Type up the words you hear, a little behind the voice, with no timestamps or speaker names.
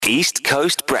East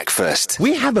Coast Breakfast.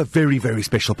 We have a very, very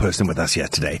special person with us here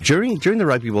today. During the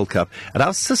Rugby World Cup, at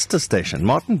our sister station,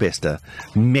 Martin Bester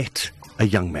met a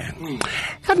young man.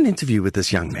 Had an interview with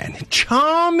this young man.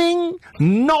 Charming,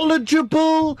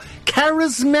 knowledgeable,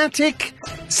 charismatic,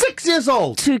 6 years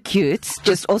old. Too cute.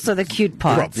 Just also the cute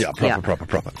part.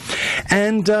 Proper.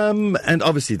 And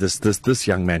obviously this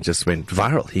young man just went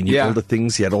viral. He knew all the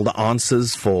things. He had all the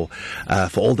answers for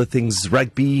all the things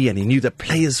rugby, and he knew the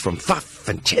players from Faf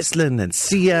and Cheslin and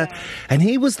Sia, and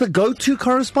he was the go-to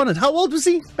correspondent. How old was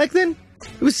he back then?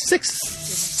 He was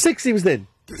six. He was then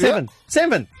 7.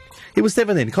 He was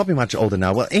 7 then. He can't be much older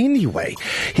now. Well, anyway,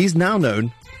 he's now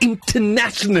known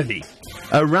internationally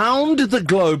around the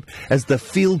globe as the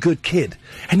feel-good kid.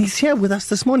 And he's here with us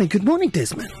this morning. Good morning,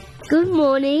 Desmond. Good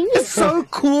morning. It's so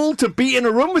cool to be in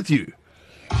a room with you.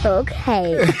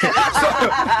 Okay.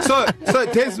 So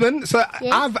Desmond,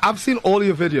 yes. I've seen all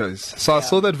your videos. So I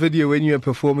saw that video when you were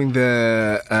performing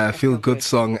the Feel Good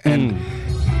song, and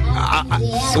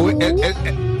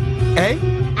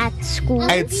At school.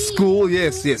 At school,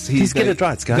 yes. He's get it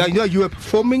right, guys. Now, you were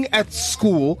performing at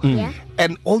school,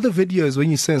 and all the videos when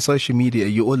you say on social media,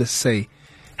 you always say,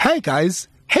 "Hey guys,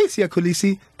 hey Sia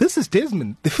Kolisi, this is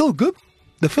Desmond, the Feel Good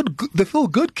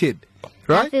kid."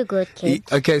 Right? I feel good, kid.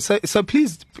 Okay, so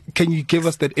please, can you give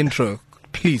us that intro,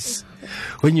 please?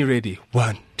 When you're ready.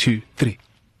 1, 2, 3.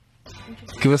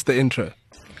 Give us the intro.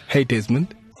 Hey,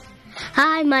 Desmond.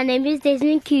 Hi, my name is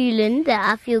Desi Koolen, the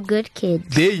I Feel Good kid.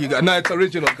 There you go. No, it's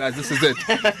original, guys. This is it.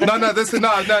 This is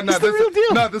the real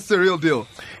deal. No, this is the real deal.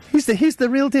 He's the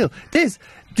real deal. Des,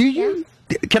 do you?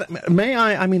 May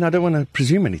I? I mean, I don't want to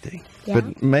presume anything,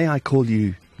 but may I call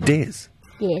you Des?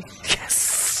 Yes.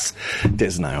 Yes.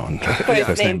 Des and I on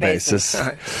first name basis.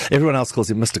 Everyone else calls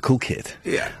him Mr. Cool Kid.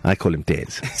 Yeah. I call him Des.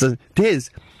 So Des,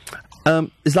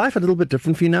 is life a little bit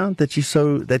different for you now that you're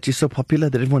so popular,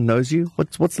 that everyone knows you?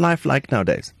 What's life like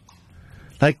nowadays?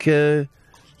 Like do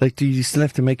you still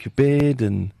have to make your bed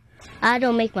and? I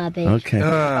don't make my bed. Okay.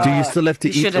 Do you still have to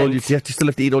eat all your? Do you still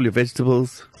have to eat all your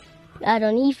vegetables? I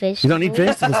don't eat vegetables. You don't eat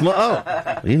vegetables? Oh,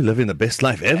 you're living the best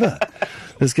life ever.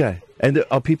 This guy. And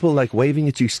are people like waving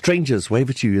at you? Strangers wave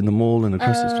at you in the mall and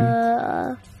across the street?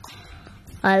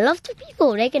 A lot of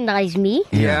people recognize me.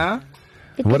 Yeah.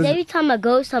 Because every time I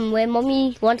go somewhere,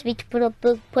 Mommy wants me to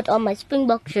put on my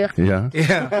Springbok shirt. Yeah.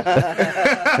 Yeah.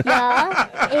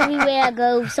 Everywhere I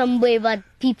go somewhere, but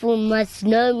people must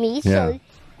know me. So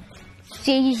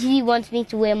she usually wants me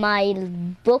to wear my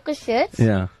Boca shirt.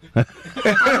 Yeah. I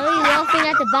know you're laughing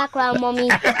at the background, Mommy.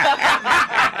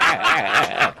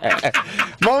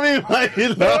 Mommy, why are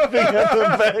you laughing at the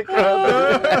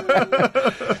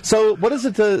background? So, what is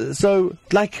it? So,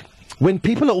 like, when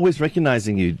people are always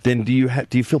recognizing you, then do you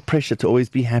feel pressure to always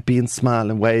be happy and smile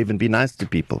and wave and be nice to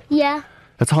people? Yeah.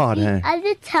 That's hard, eh? At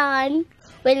the time,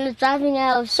 when I was driving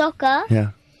out of soccer,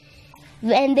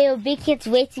 and there were big kids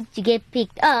waiting to get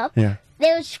picked up, they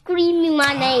were screaming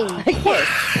my name.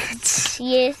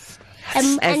 Yes.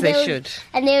 As they should.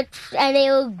 And they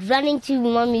were running to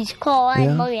Mommy's car,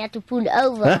 and Mommy had to pull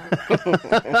over.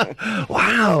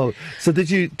 Wow. So do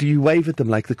you wave at them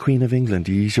like the Queen of England?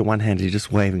 Do you use your one hand and you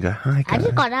just wave and go, "Hi, guys"? I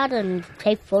just got out and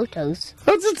take photos.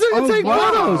 Take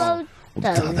photos.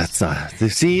 That's you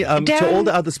see, to all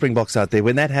the other Springboks out there,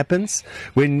 when that happens,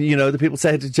 when the people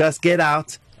say to just get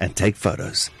out and take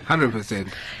photos. 100%.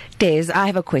 Des, I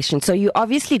have a question. So you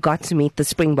obviously got to meet the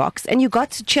Springboks and you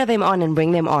got to cheer them on and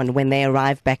bring them on when they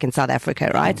arrived back in South Africa,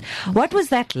 right? What was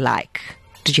that like?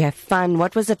 Did you have fun?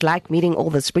 What was it like meeting all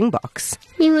the Springboks?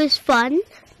 It was fun.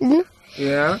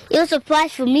 Yeah. It was a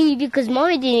surprise for me because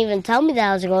Mommy didn't even tell me that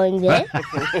I was going there.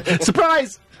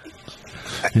 Surprise!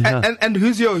 And who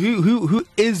is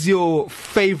your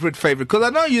favorite? Because I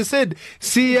know you said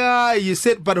Sia,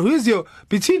 but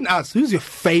between us, who's your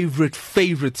favorite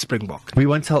Springbok? We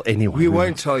won't tell anyone. We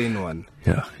won't tell anyone.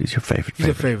 Yeah, who's your favorite? Who's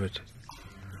your favorite?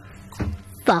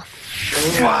 Faf.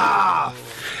 Wow.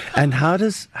 And how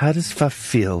does Faf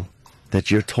feel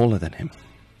that you're taller than him?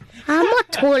 I'm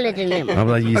not taller than him.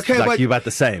 You about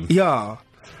the same. Yeah.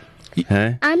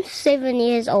 Huh? I'm 7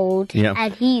 years old,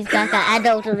 and he's like an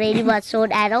adult already, but so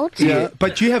an adult. Yeah,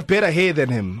 but you have better hair than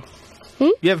him.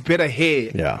 You have better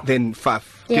hair than Faf.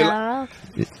 Yeah.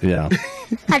 Yeah.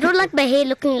 I don't like my hair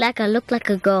looking like I look like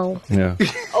a girl. Yeah.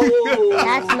 Oh,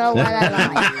 that's not what I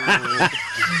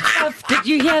like. Did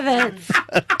you hear that?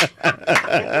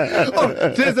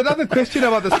 There's another question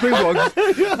about the Springboks.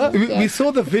 We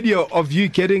saw the video of you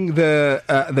getting the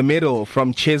medal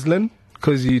from Cheslin,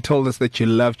 because you told us that you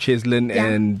love Cheslin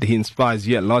and he inspires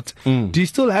you a lot. Do you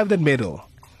still have that medal?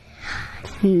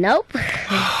 Nope.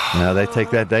 No, they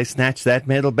take that. They snatch that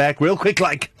medal back real quick,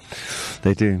 like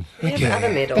they do. We have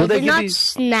other medals. Well, They they did give not you-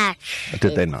 snatch.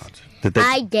 Did they it. not? Did they?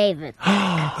 I gave it.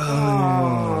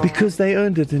 Because they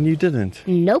earned it and you didn't.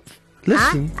 Nope.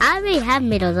 Listen. I already have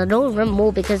medals. I don't remember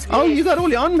more because. Oh, you got all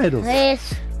your on medals.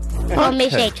 Yes. Let me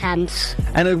Okay. shake hands.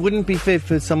 And it wouldn't be fair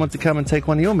for someone to come and take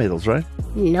one of your medals, right?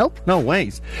 Nope. No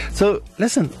ways. So,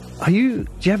 listen, do you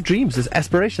have dreams, there's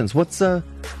aspirations? What are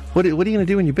you going to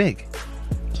do when you're big?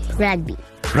 Rugby.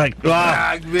 Right.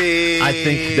 Rugby. I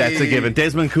think that's a given.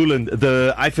 Desmond Koolen,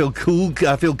 the I feel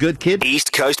good kid.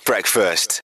 East Coast Breakfast.